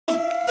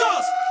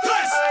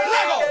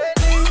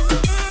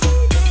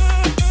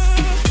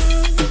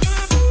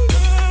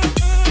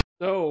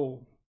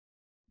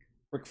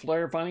Ric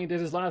Flair finally did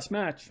his last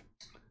match.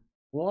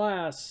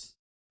 Last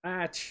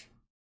match.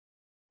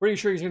 Pretty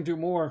sure he's going to do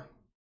more.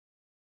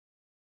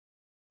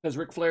 Because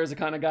Ric Flair is the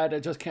kind of guy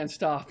that just can't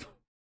stop.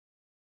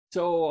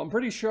 So I'm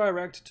pretty sure I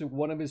reacted to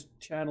one of his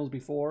channels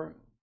before.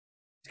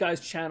 This guy's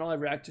channel, I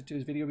reacted to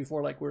his video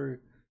before, like where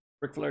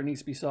Ric Flair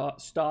needs to be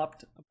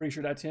stopped. I'm pretty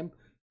sure that's him.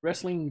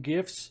 Wrestling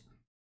Gifts.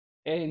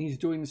 And he's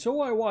doing, so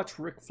I watched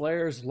Ric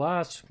Flair's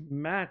last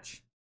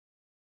match.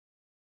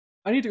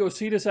 I need to go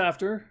see this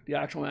after the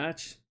actual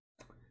match.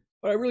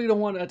 But I really don't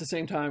want it at the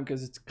same time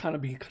because it's gonna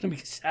be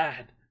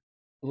sad.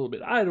 A little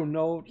bit. I don't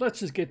know. Let's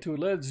just get to it.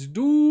 Let's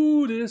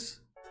do this.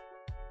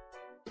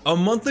 A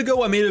month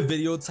ago, I made a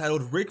video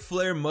titled Ric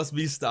Flair Must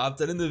Be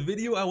Stopped, and in the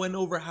video, I went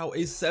over how a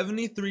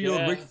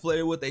 73-year-old Ric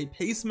Flair with a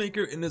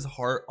pacemaker in his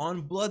heart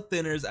on blood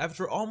thinners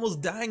after almost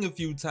dying a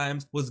few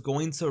times was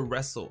going to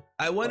wrestle.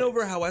 I went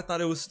over how I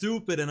thought it was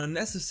stupid and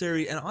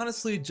unnecessary, and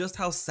honestly, just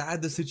how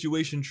sad the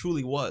situation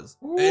truly was.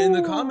 Ooh. And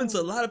in the comments,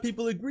 a lot of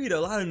people agreed. A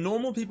lot of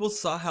normal people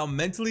saw how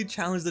mentally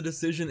challenged the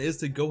decision is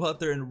to go out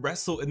there and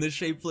wrestle in the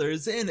shape Flair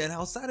is in, and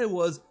how sad it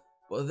was.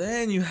 Well,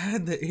 then you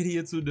had the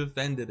idiots who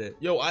defended it.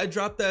 Yo, I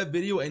dropped that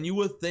video and you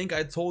would think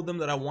I told them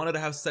that I wanted to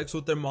have sex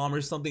with their mom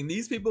or something.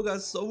 These people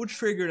got so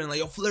triggered and like,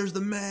 yo, Flair's the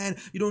man.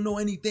 You don't know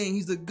anything.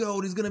 He's the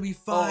GOAT. He's gonna be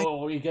fine.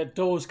 Oh, you get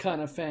those kind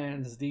of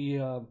fans,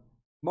 the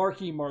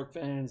Marky Mark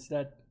fans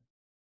that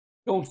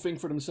don't think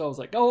for themselves.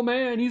 Like, oh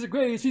man, he's the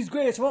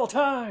greatest of all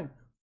time.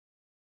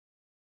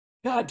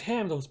 God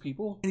damn those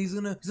people. And he's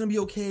gonna be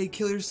okay.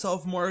 Kill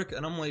yourself, Mark.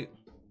 And I'm like,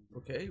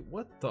 okay,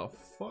 what the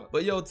fuck?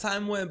 But yo,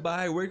 time went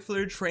by. Ric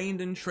Flair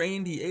trained and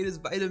trained. He ate his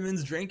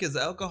vitamins, drank his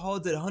alcohol,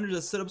 did hundreds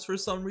of sit-ups for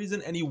some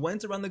reason, and he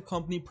went around the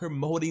company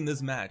promoting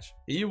this match.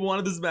 He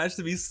wanted this match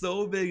to be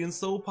so big and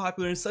so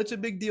popular and such a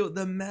big deal.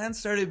 The man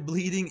started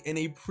bleeding in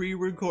a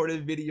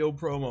pre-recorded video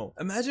promo.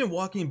 Imagine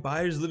walking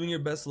by, you're living your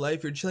best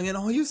life, you're chilling, and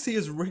all you see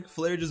is Ric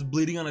Flair just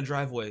bleeding on a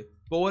driveway.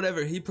 But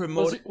whatever, he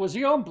promoted. Was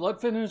he on blood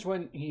thinners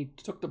when he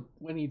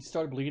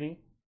started bleeding?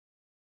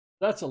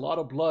 That's a lot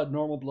of blood,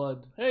 normal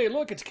blood. Hey,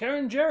 look, it's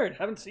Karen Jarrett.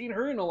 Haven't seen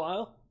her in a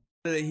while.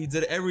 He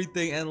did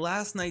everything, and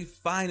last night,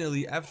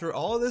 finally, after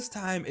all this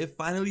time, it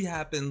finally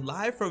happened.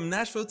 Live from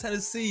Nashville,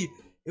 Tennessee,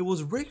 it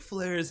was Ric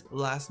Flair's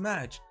last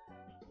match.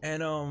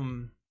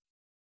 And,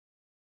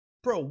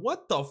 bro,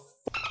 what the f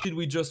did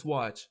we just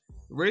watch?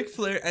 Ric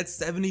Flair at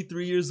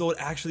 73 years old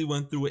actually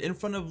went through it in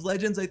front of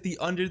legends like The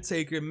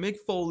Undertaker, Mick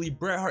Foley,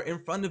 Bret Hart, in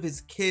front of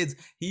his kids.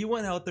 He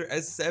went out there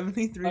at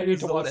 73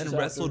 years old and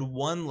wrestled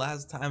one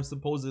last time,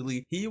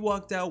 supposedly. He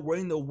walked out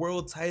wearing the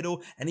world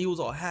title and he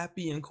was all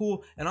happy and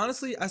cool. And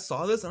honestly, I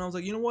saw this and I was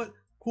like, you know what?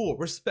 Cool,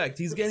 respect.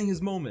 He's getting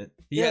his moment.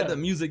 He had the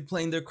music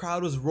playing, the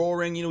crowd was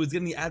roaring, you know, he's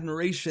getting the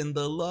admiration,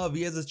 the love.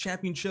 He has his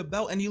championship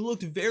belt and he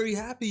looked very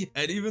happy.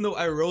 And even though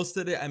I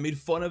roasted it, I made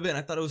fun of it and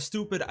I thought it was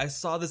stupid, I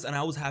saw this and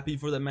I was happy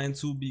for the man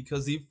too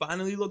because he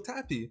finally looked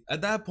happy.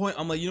 At that point,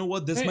 I'm like, you know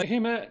what, this hey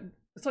man,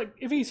 it's like,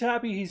 if he's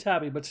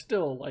happy, but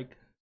still, like,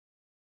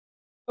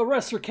 a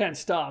wrestler can't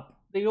stop.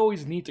 They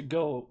always need to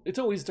go. It's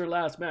always their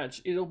last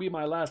match. It'll be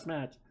my last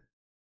match.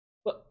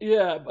 But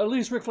yeah, at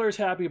least Ric Flair's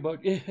happy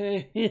about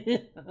yeah.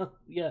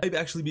 Might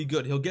actually be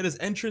good. He'll get his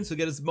entrance, he'll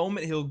get his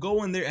moment, he'll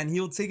go in there and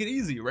he'll take it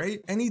easy,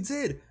 right? And he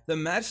did. The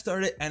match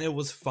started and it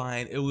was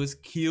fine. It was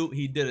cute.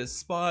 He did his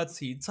spots,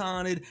 he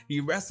taunted,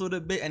 he wrestled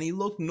a bit and he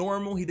looked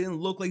normal. He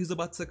didn't look like he was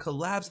about to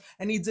collapse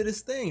and he did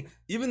his thing.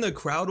 Even the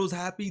crowd was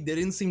happy. They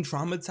didn't seem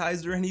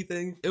traumatized or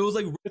anything. It was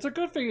like, it's a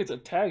good thing it's a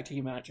tag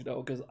team match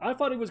though, because I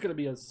thought it was going to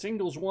be a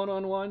singles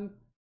one-on-one,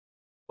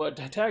 but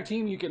a tag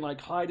team you can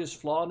like hide his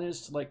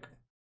flawness, like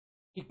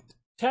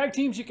tag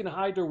teams you can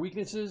hide their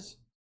weaknesses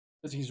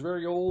because he's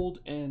very old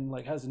and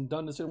like hasn't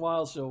done this in a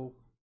while, so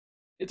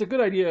it's a good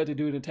idea to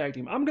do it in a tag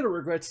team. I'm gonna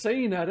regret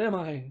saying that, am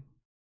I?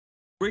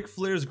 Ric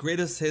Flair's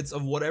greatest hits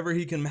of whatever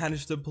he can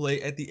manage to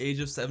play at the age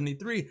of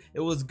 73.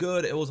 It was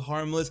good, it was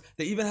harmless.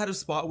 They even had a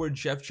spot where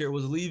Jeff Jarrett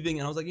was leaving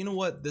and I was like, you know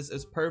what, this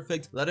is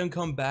perfect. Let him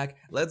come back,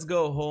 let's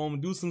go home,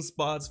 do some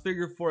spots,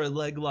 figure for a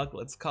leg lock,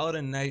 let's call it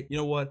a night. You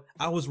know what,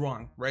 I was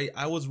wrong, right?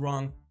 I was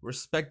wrong.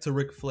 Respect to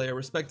Ric Flair,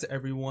 respect to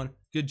everyone,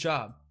 good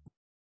job.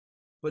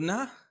 But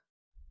nah.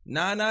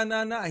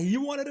 He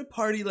wanted to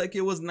party like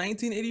it was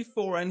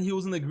 1984 and he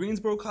was in the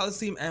Greensboro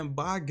Coliseum, and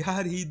by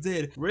God he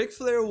did. Ric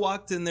Flair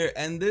walked in there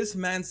and this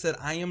man said,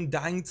 I am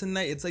dying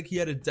tonight. It's like he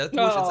had a death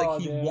wish. It's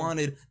like he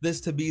wanted this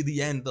to be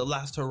the end, the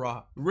last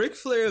hurrah. Ric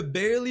Flair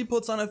barely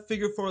puts on a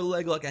figure for a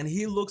leg lock and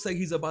he looks like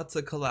he's about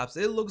to collapse.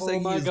 It looks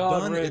like he's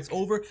done, Rick. It's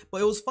over, but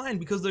it was fine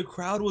because the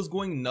crowd was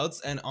going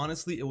nuts and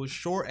honestly it was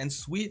short and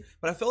sweet,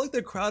 but I felt like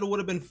the crowd would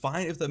have been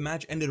fine if the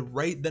match ended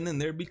right then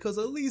and there because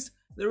at least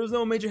there was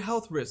no major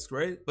health risk,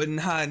 right? But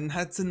nah,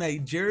 not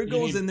tonight. Jarrett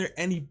goes in there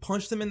and he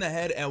punched him in the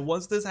head, and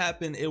once this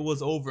happened, it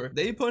was over.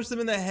 They punched him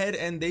in the head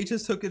and they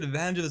just took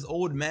advantage of this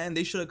old man.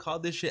 They should have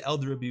called this shit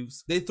elder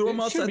abuse. They throw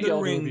him outside the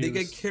ring, they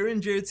get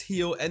Karen Jarrett's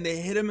heel and they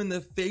hit him in the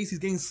face. He's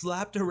getting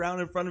slapped around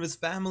in front of his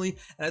family,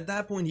 and at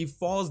that point he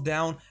falls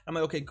down. I'm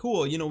like, okay,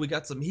 cool, you know, we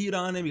got some heat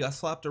on him, he got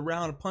slapped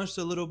around, punched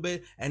a little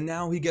bit, and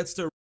now he gets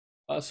to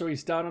so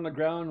he's down on the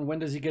ground. When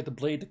does he get the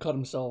blade to cut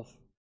himself?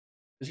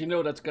 Because you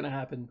know that's gonna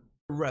happen.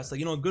 Rest, like,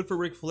 you know, good for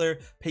Ric Flair.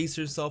 Pace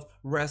yourself,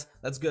 rest.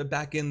 Let's get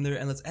back in there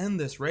and let's end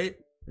this, right?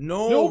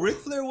 No, Nope. Ric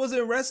Flair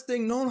wasn't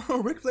resting. No,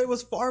 Ric Flair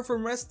was far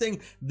from resting.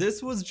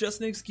 This was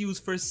just an excuse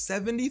for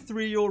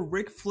 73-year-old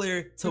Ric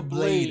Flair to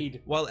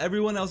blade. While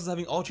everyone else is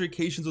having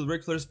altercations with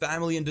Ric Flair's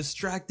family and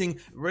distracting,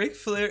 Ric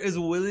Flair is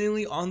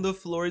willingly on the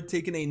floor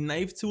taking a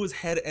knife to his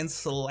head and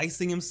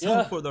slicing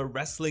himself for the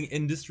wrestling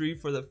industry,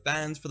 for the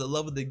fans, for the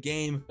love of the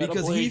game.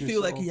 Because he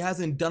feels like he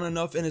hasn't done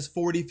enough in his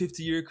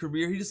 40-50-year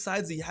career. He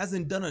decides he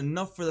hasn't done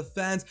enough for the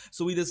fans,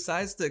 so he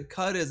decides to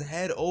cut his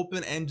head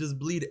open and just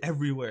bleed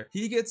everywhere.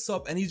 He gets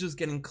up and he's just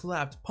getting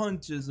clapped,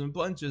 punches and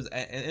punches,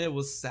 and it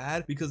was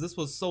sad because this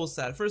was so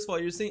sad. First of all,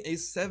 you're seeing a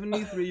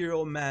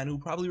 73-year-old man who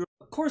probably...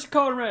 Of course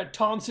Conrad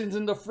Thompson's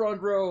in the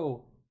front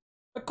row.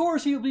 Of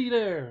course he'll be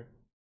there.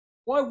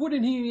 Why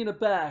wouldn't he be in the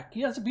back?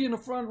 He has to be in the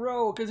front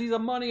row because he's a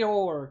money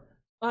whore.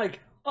 Like,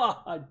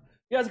 God,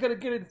 you guys gotta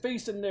get his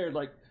face in there.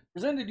 Like,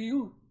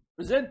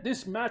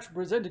 this match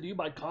presented to you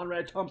by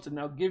Conrad Thompson.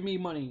 Now give me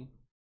money.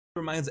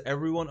 Reminds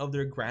everyone of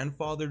their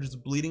grandfather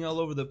just bleeding all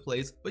over the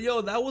place. But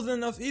yo, that wasn't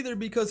enough either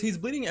because he's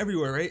bleeding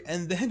everywhere, right?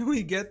 And then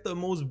we get the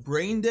most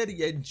brain dead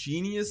yet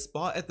genius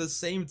spot at the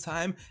same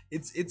time.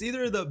 It's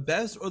either the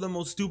best or the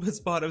most stupid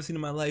spot I've seen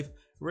in my life.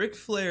 Ric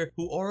Flair,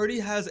 who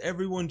already has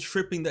everyone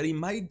tripping that he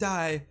might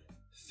die,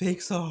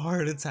 fakes a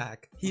heart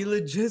attack. He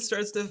legit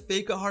starts to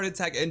fake a heart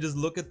attack and just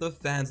look at the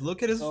fans,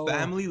 look at his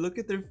family, look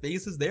at their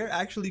faces. They're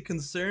actually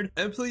concerned.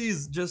 And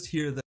please just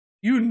hear that.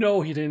 You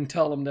know he didn't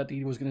tell him that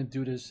he was gonna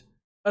do this.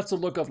 That's the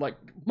look of like,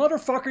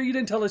 motherfucker, you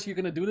didn't tell us you're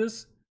gonna do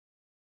this?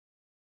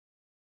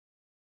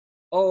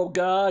 Oh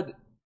God.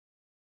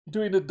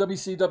 Doing the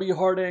WCW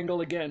hard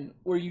angle again,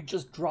 where you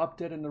just drop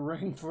dead in the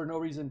ring for no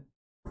reason.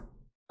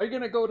 Are you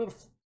gonna go to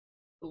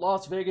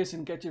Las Vegas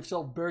and get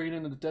yourself buried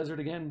in the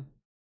desert again?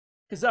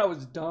 Because that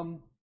was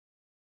dumb.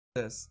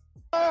 This.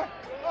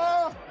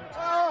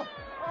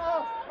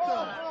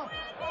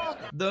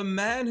 The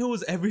man who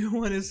was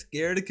everyone is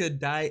scared could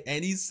die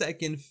any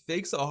second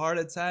fakes a heart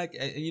attack,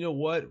 and you know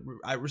what?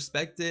 I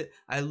respect it.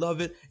 I love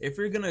it. If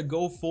you're gonna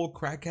go full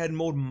crackhead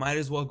mode, might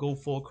as well go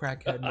full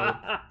crackhead mode.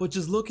 But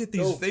just look at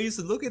these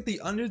faces. Look at the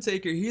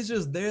Undertaker. He's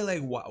just there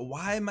like,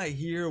 why am I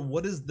here?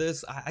 What is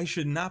this? I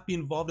should not be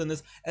involved in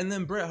this. And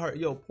then Bret Hart,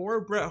 yo,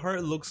 poor Bret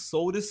Hart looks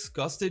so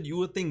disgusted. You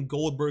would think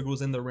Goldberg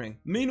was in the ring.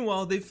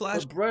 Meanwhile, they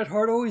flash. But Bret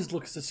Hart always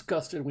looks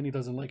disgusted when he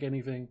doesn't like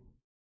anything.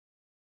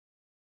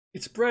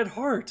 It's Bret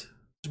Hart.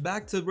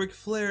 Back to Ric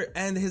Flair,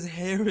 and his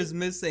hair is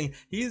missing.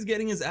 He's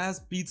getting his ass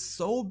beat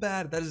so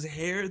bad that his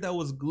hair that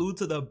was glued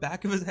to the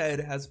back of his head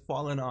has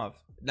fallen off.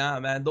 Nah,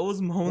 man, those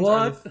moments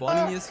are the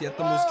funniest yet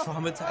the most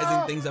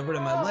traumatizing things I've heard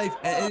in my life.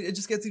 And it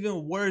just gets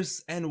even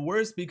worse and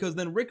worse because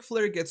then Ric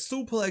Flair gets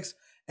suplexed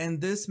and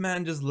this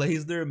man just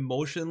lays there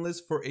motionless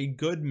for a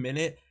good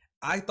minute.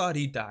 I thought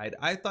he died.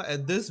 I thought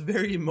at this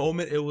very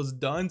moment it was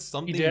done.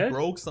 Something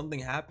broke, something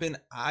happened.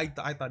 I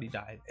thought he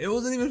died. It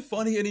wasn't even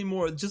funny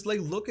anymore. Just like,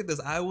 look at this.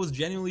 I was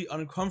genuinely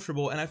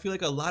uncomfortable, and I feel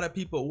like a lot of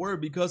people were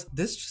because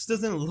this just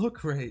doesn't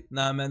look right.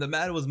 Nah, man, the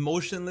man was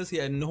motionless. He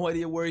had no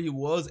idea where he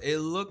was. It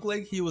looked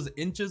like he was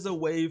inches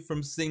away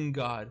from seeing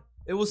God.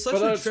 It was such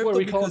a trip though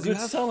because you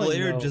have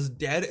Flair just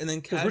dead, and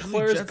then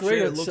casually Jeff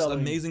Jarrett looks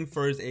amazing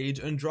for his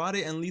age.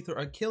 Andrade and Lethal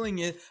are killing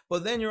it,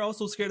 but then you're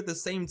also scared at the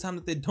same time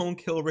that they don't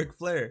kill Ric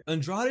Flair.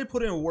 Andrade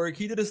put in work.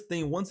 He did his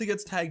thing. Once he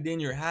gets tagged in,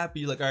 you're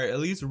happy. Like, all right, at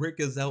least Rick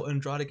is out.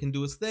 Andrade can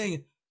do his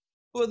thing.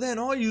 But then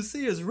all you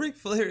see is Ric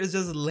Flair is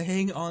just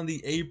laying on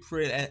the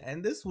apron,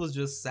 and this was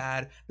just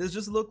sad. This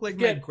just looked like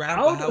my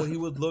grandpa, how he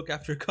would look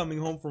after coming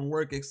home from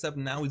work, except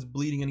now he's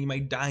bleeding and he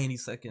might die any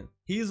second.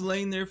 He's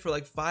laying there for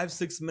like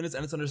 5-6 minutes,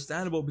 and it's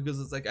understandable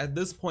because it's like, at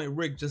this point,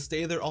 Rick, just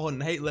stay there all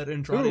night, let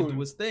Andrade do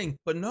his thing.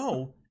 But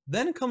no,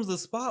 then comes the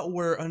spot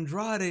where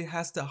Andrade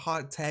has to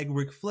hot tag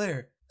Ric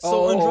Flair.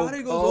 So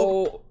Andrade goes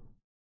over.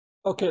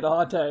 Okay, the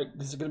hot tag.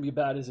 This is gonna be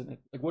bad, isn't it?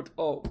 Like, what?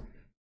 Oh,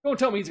 don't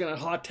tell me he's gonna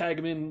hot tag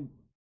him in.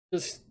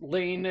 Just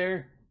laying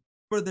there.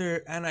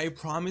 And I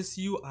promise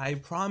you,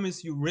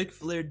 Ric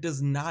Flair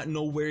does not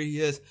know where he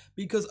is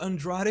because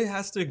Andrade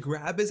has to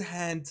grab his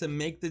hand to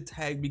make the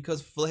tag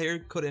because Flair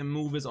couldn't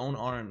move his own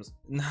arms.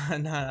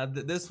 Nah,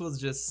 this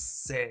was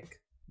just sick.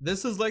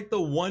 This is like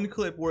the one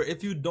clip where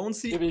if you don't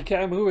see... If he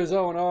can't move his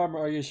own arm,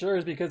 are you sure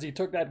it's because he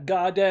took that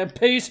goddamn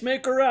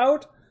pacemaker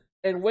out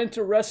and went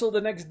to wrestle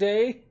the next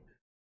day?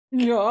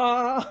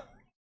 Yeah.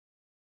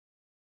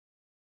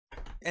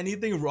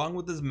 Anything wrong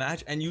with this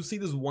match and you see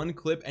this one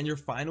clip and you're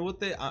fine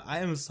with it,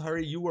 I am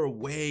sorry, you are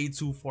way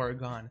too far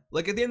gone.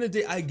 Like, at the end of the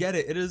day, I get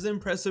it. It is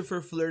impressive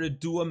for Flair to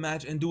do a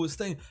match and do his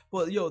thing,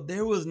 but yo,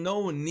 there was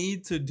no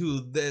need to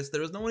do this.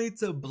 There was no need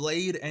to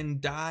blade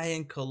and die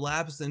and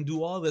collapse and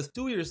do all this.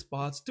 Do your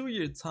spots, do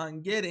your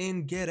tongue, get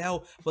in, get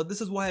out. But this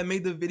is why I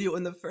made the video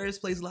in the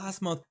first place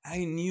last month.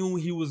 I knew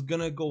he was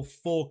gonna go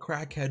full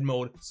crackhead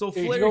mode. So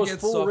Flair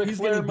gets up, he's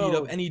getting beat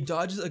up, and he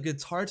dodges a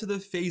guitar to the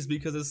face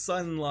because his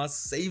son-in-law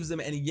saves him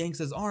and he yanks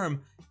his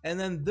arm. And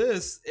then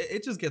this,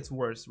 it just gets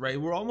worse, right?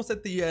 We're almost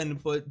at the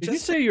end, but did you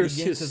say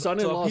his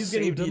son-in-law he's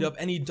getting beat up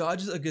and he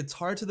dodges a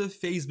guitar to the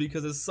face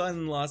because his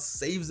son-in-law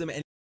saves him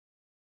and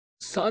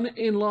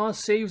son-in-law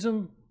saves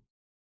him?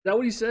 Is that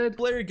what he said?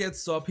 Flair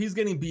gets up, he's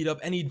getting beat up,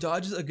 and he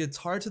dodges a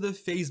guitar to the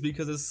face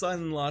because his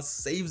son-in-law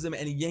saves him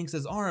and he yanks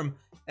his arm.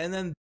 And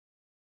then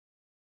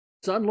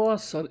Son-in-law,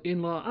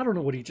 son-in-law. I don't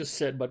know what he just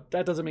said, but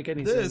that doesn't make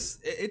any sense.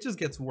 It just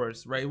gets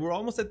worse, right? We're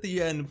almost at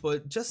the end,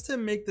 but just to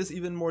make this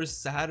even more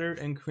sadder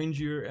and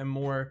cringier and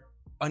more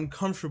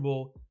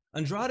uncomfortable,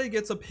 Andrade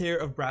gets a pair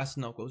of brass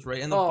knuckles,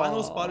 right? And the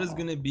final spot is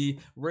going to be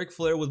Ric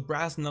Flair with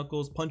brass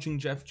knuckles punching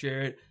Jeff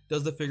Jarrett,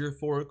 does the figure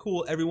four.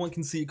 Cool, everyone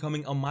can see it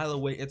coming a mile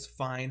away, it's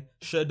fine.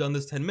 Should have done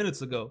this 10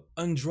 minutes ago.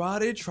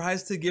 Andrade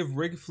tries to give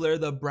Ric Flair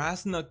the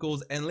brass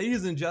knuckles, and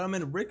ladies and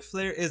gentlemen, Ric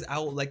Flair is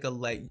out like a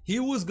light. He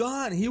was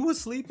gone, he was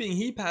sleeping,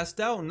 he passed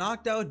out,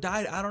 knocked out,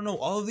 died, I don't know,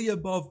 all of the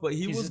above, but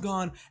he was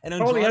gone. And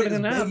Andrade is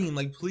begging,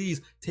 like,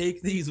 please,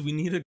 take these, we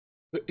need a...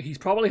 He's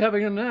probably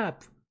having a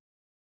nap.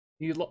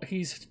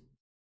 He's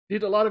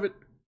did a lot of it.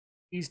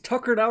 He's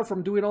tuckered out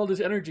from doing all this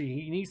energy.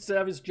 He needs to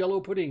have his Jello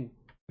pudding.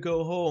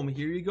 Go home.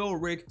 Here you go,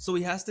 Rick. So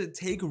he has to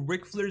take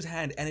Ric Flair's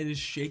hand, and it is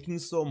shaking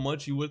so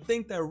much you would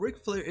think that Ric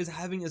Flair is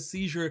having a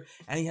seizure,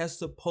 and he has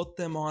to put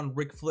them on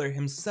Ric Flair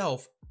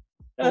himself.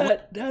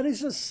 That is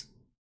just...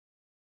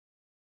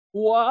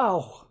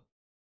 Wow.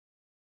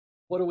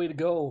 What a way to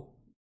go.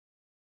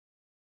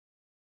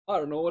 I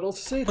don't know what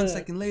else to say. 1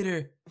 second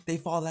later, they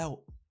fall out.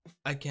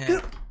 I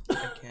can't.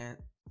 I can't.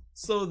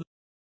 So...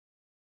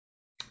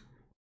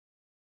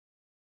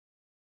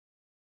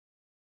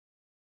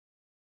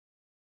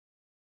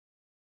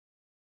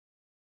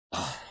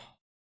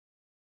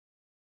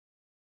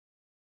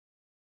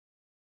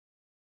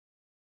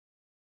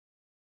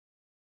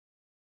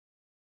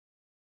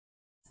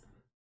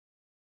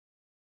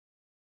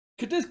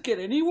 Could this get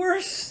any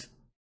worse?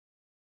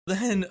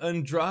 Then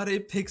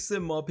Andrade picks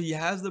him up. He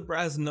has the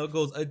brass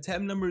knuckles.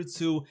 Attempt number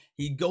 2.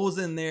 He goes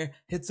in there,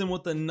 hits him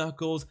with the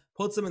knuckles,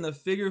 puts him in the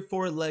figure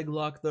 4 leg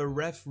lock. The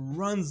ref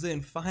runs in.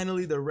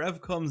 Finally, the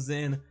ref comes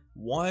in.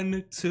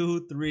 1,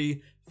 2,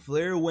 3.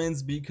 Flair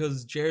wins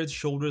because Jarrett's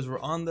shoulders were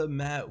on the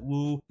mat.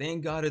 Woo.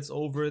 Thank God it's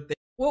over.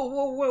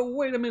 Whoa,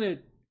 wait a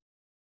minute.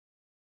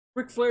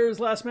 Ric Flair's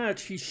last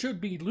match, he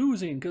should be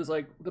losing, because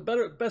like the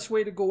best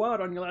way to go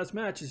out on your last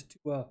match is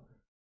to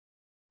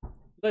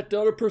let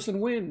the other person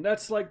win.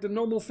 That's like the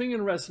normal thing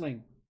in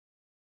wrestling.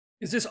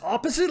 Is this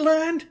opposite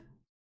land?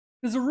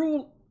 Is the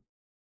rule...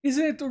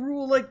 Isn't it the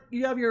rule like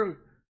you have your...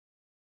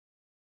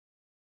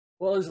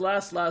 Well, his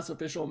last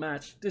official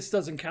match. This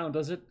doesn't count,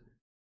 does it?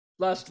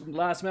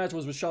 Last match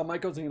was with Shawn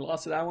Michaels and he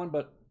lost to that one,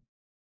 but...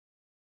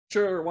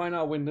 Sure, why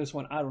not win this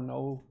one? I don't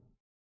know.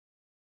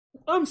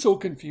 I'm so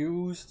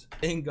confused.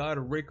 Thank God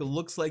Rick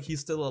looks like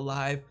he's still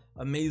alive.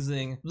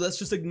 Amazing. Let's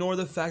just ignore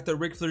the fact that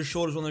Ric Flair's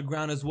shoulders were on the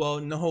ground as well.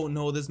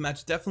 No, this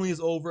match definitely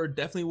is over.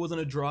 Definitely wasn't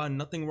a draw.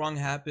 Nothing wrong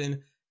happened.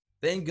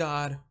 Thank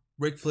God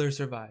Ric Flair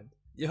survived.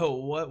 Yo,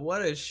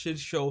 what a shit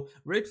show.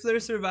 Ric Flair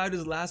survived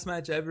his last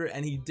match ever,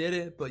 and he did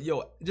it. But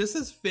yo, just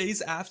his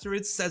face after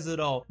it says it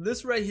all.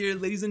 This right here,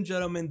 ladies and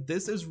gentlemen,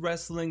 this is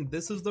wrestling.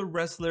 This is the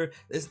wrestler.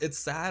 It's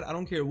sad. I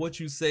don't care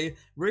what you say.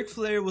 Ric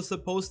Flair was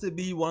supposed to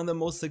be one of the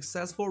most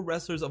successful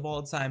wrestlers of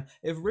all time.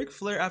 If Ric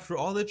Flair, after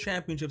all the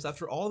championships,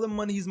 after all the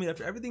money he's made,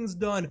 after everything's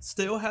done,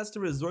 still has to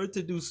resort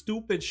to do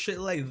stupid shit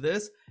like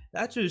this,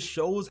 that just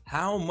shows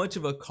how much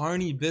of a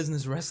carny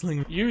business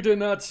wrestling. You did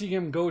not see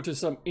him go to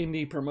some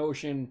indie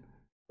promotion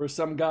where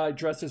some guy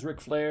dressed as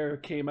Ric Flair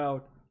came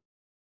out.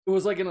 It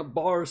was like in a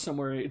bar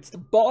somewhere. It's the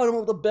bottom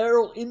of the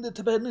barrel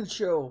independent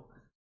show.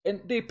 And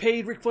they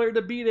paid Ric Flair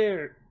to be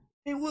there.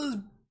 It was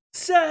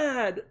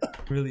sad.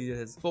 It really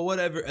is. But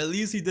whatever, at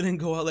least he didn't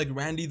go out like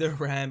Randy the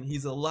Ram.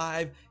 He's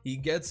alive. He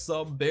gets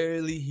up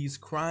barely. He's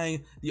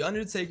crying. The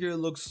Undertaker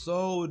looks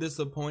so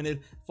disappointed.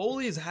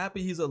 Foley is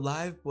happy he's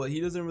alive, but he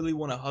doesn't really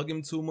want to hug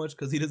him too much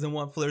because he doesn't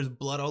want Flair's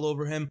blood all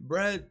over him.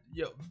 Brett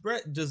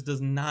just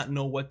does not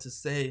know what to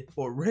say.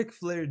 But Ric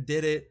Flair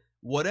did it.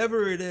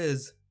 Whatever it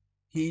is,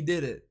 he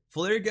did it.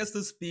 Flair gets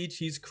the speech,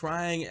 he's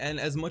crying, and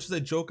as much as I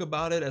joke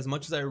about it, as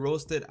much as I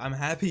roast it, I'm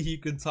happy he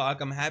could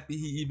talk. I'm happy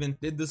he even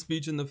did the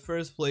speech in the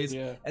first place.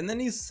 Yeah. And then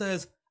he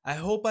says, I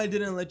hope I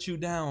didn't let you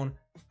down.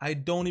 I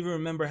don't even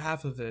remember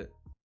half of it.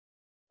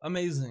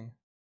 Amazing.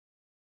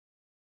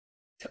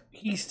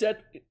 He said,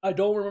 I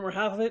don't remember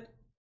half of it?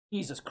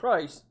 Jesus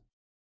Christ.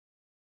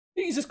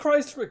 Jesus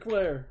Christ, Ric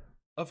Flair.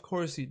 Of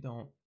course you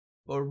don't.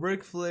 But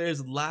Ric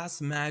Flair's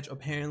last match,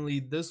 apparently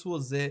this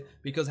was it,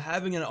 because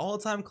having an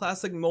all-time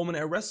classic moment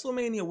at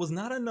WrestleMania was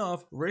not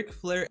enough. Ric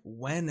Flair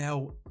went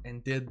out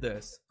and did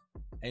this.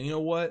 And you know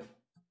what?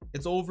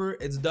 It's over.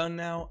 It's done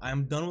now.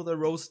 I'm done with the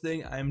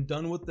roasting. I'm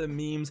done with the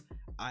memes.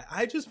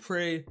 I just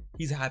pray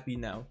he's happy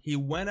now. He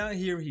went out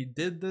here. He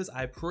did this.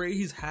 I pray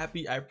he's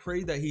happy. I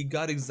pray that he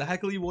got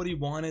exactly what he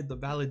wanted. The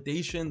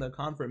validation, the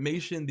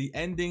confirmation, the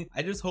ending.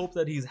 I just hope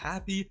that he's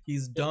happy.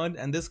 He's done.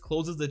 And this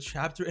closes the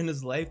chapter in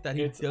his life that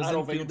he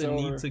doesn't feel the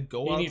need to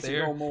go out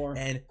there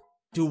and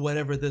do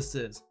whatever this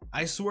is.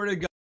 I swear to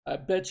God. I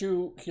bet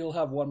you he'll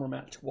have one more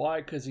match. Why?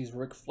 Because he's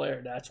Ric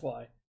Flair. That's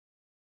why.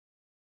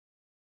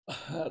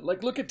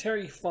 Like, look at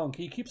Terry Funk.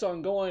 He keeps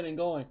on going and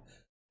going.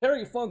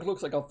 Terry Funk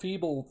looks like a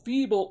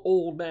feeble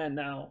old man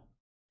now.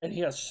 and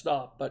he has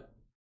stopped, but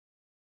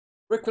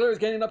Ric Flair is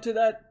getting up to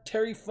that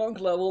Terry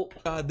Funk level.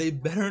 God, they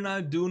better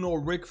not do no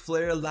Ric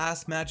Flair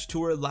last match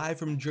tour live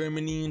from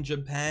Germany and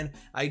Japan.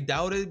 I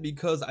doubt it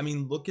because, I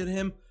mean, look at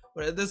him.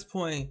 But at this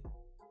point,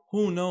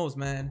 who knows,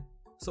 man?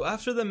 So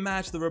after the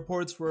match, the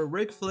reports were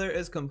Ric Flair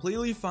is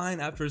completely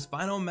fine after his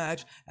final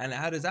match, and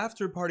at his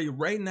after party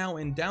right now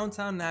in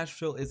downtown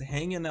Nashville is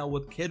hanging out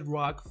with Kid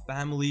Rock,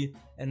 family,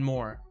 and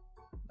more.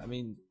 I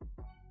mean,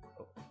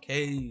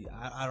 okay,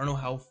 I don't know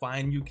how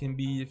fine you can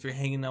be if you're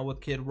hanging out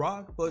with Kid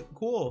Rock, but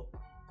cool.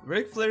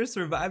 Ric Flair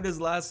survived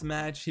his last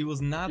match. He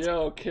was not—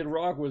 Yo, Kid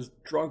Rock was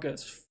drunk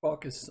as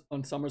fuck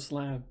on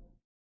SummerSlam.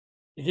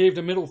 He gave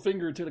the middle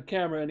finger to the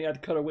camera and he had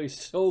to cut away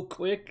so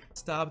quick.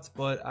 stopped,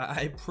 but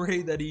I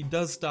pray that he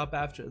does stop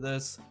after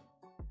this.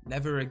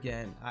 Never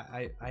again.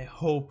 I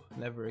hope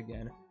never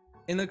again.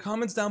 In the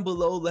comments down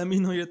below, let me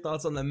know your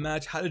thoughts on the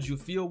match. How did you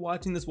feel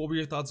watching this? What were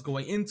your thoughts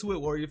going into it?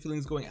 What were your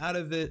feelings going out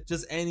of it?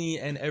 Just any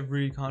and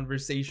every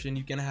conversation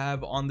you can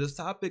have on this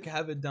topic,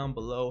 have it down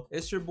below.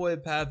 It's your boy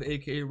Pav,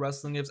 aka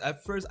Wrestling Ifs.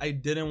 At first, I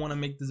didn't want to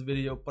make this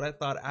video, but I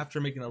thought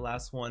after making the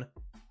last one,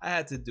 I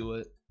had to do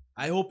it.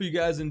 I hope you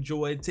guys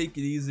enjoyed. Take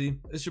it easy.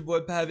 It's your boy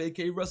Pav,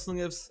 aka Wrestling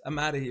Ifs. I'm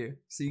out of here.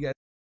 See you guys.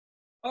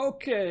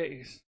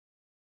 Okay.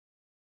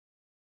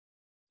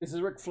 This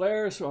is Ric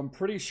Flair, so I'm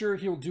pretty sure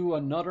he'll do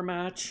another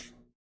match.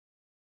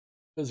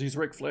 Because he's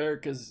Ric Flair,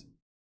 because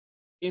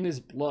in his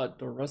blood,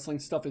 the wrestling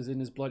stuff is in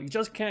his blood. He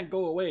just can't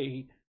go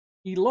away.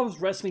 He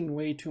loves wrestling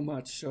way too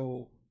much,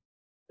 so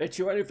bet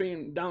you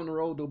anything down the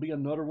road there'll be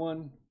another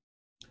one.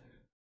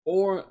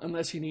 Or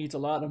unless he needs a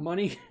lot of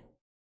money,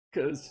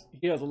 because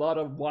he has a lot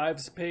of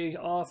wives to pay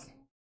off.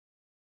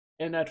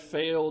 And that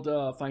failed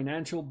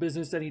financial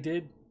business that he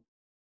did.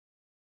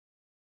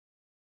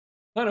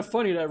 Kind of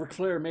funny that Ric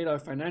Flair made a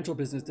financial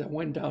business that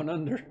went down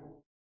under.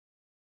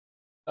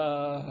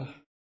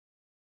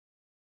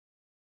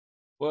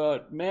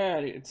 But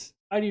man,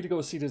 I need to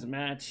go see this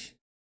match.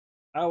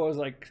 I was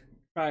like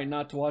trying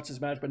not to watch this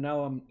match, but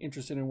now I'm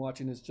interested in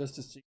watching this just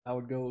to see how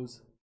it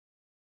goes.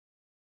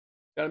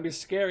 Gotta be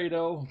scary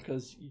though,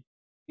 because you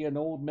see an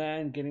old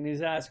man getting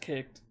his ass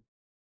kicked.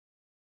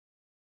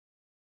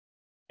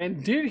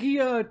 And did he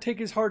take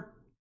his heart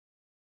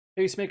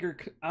pacemaker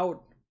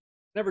out?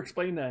 Never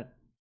explained that.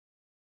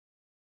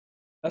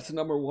 That's the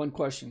 #1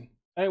 question.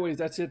 Anyways,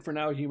 that's it for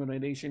now,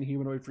 Humanoid Nation,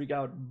 Humanoid Freak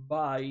out.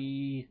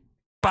 Bye.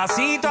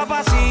 Pasito a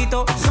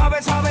pasito, suave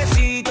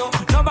suavecito,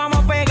 nos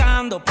vamos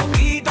pegando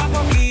poquito a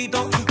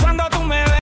poquito. Cuando tú me ves